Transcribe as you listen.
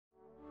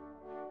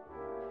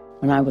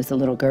when I was a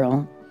little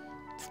girl,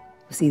 it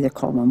was either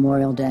called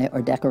Memorial Day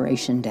or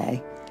Decoration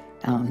Day.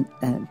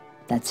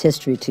 That's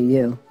history to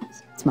you.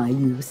 It's my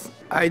youth.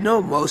 I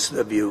know most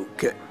of you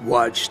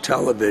watch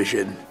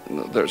television.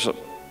 There's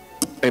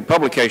a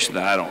publication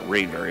that I don't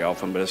read very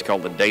often, but it's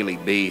called The Daily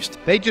Beast.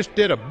 They just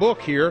did a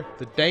book here,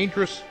 The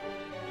Dangerous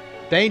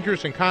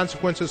and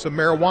Consequences of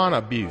Marijuana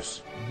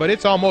Abuse. But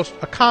it's almost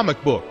a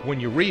comic book when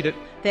you read it.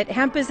 That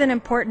hemp is an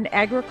important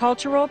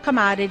agricultural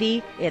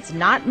commodity. It's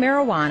not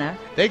marijuana.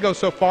 They go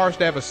so far as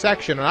to have a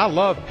section, and I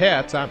love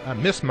pets. I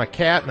miss my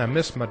cat and I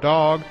miss my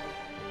dog.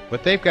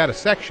 But they've got a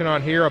section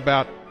on here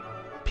about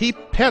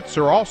pets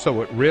are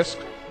also at risk.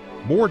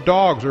 More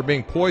dogs are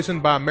being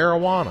poisoned by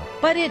marijuana.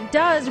 But it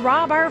does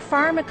rob our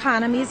farm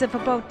economies of a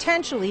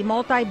potentially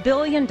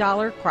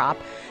multi-billion-dollar crop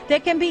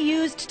that can be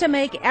used to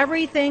make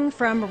everything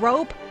from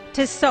rope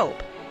to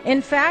soap.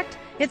 In fact,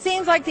 it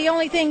seems like the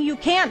only thing you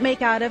can't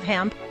make out of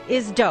hemp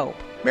is dope.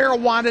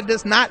 Marijuana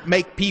does not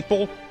make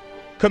people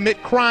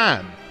commit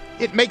crime.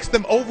 It makes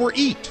them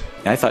overeat.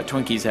 I thought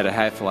Twinkies had a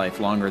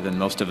half-life longer than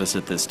most of us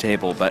at this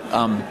table, but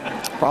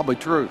probably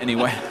true.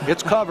 Anyway,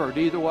 it's covered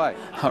either way.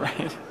 All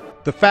right.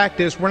 The fact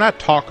is, we're not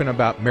talking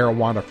about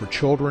marijuana for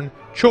children.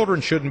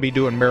 Children shouldn't be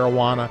doing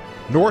marijuana,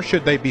 nor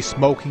should they be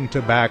smoking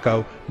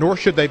tobacco, nor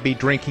should they be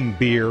drinking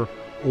beer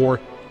or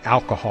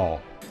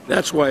alcohol.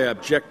 That's why I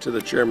object to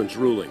the chairman's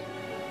ruling.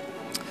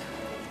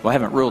 Well, I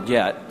haven't ruled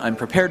yet. I'm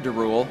prepared to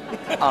rule.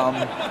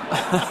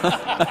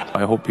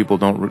 I hope people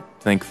don't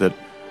think that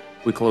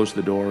we close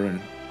the door and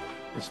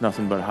it's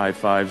nothing but high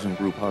fives and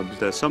group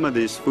hugs. Some of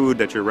this food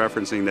that you're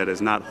referencing that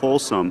is not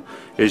wholesome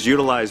is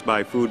utilized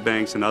by food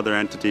banks and other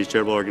entities,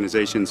 charitable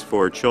organizations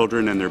for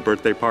children and their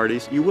birthday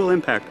parties. You will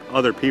impact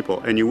other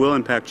people, and you will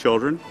impact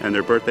children and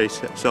their birthday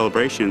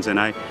celebrations, and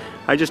I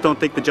just don't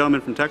think the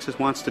gentleman from Texas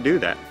wants to do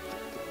that.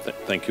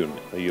 Thank you.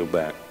 I yield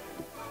back.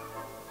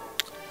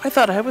 I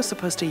thought I was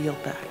supposed to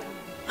yield back.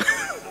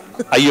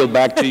 I yield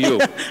back to you.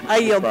 I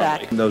yield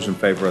back. Those in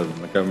favor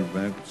of the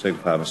government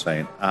signify by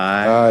saying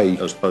aye. Aye.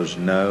 Those opposed,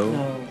 no.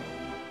 No.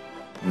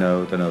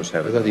 No, the noes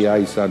have it. I thought the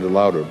aye sounded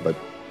louder, but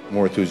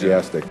more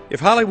enthusiastic.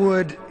 If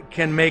Hollywood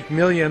can make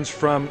millions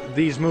from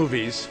these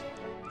movies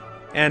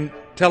and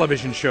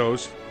television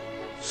shows,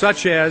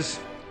 such as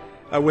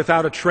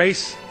Without a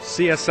Trace,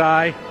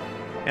 CSI,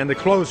 and The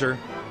Closer,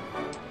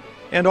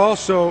 and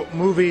also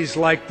movies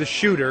like The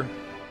Shooter,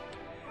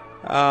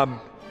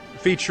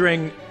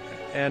 featuring,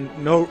 and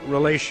no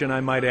relation,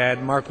 I might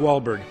add, Mark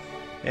Wahlberg.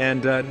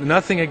 And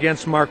nothing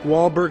against Mark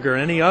Wahlberg or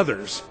any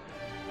others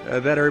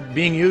that are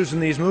being used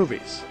in these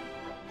movies,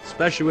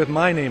 especially with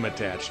my name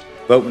attached.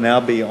 Vote will now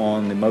be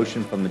on the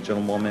motion from the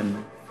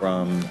gentlewoman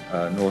from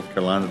North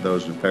Carolina.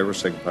 Those in favor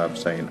signify by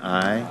saying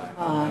aye.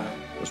 Aye.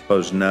 Those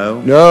opposed, no.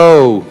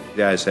 No.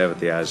 The ayes have it.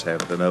 The ayes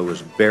have it. The no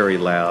was very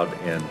loud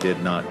and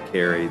did not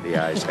carry. The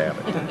ayes have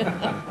it.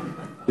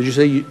 Did you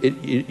say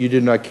you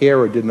did not care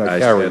or did not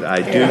carry?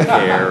 I do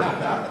care.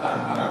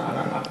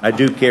 I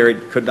do carry.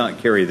 Could not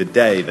carry the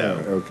day, though.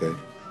 Okay.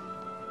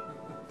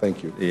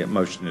 Thank you. The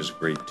motion is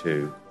agreed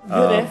to.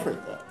 Good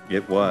effort, though.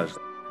 It was.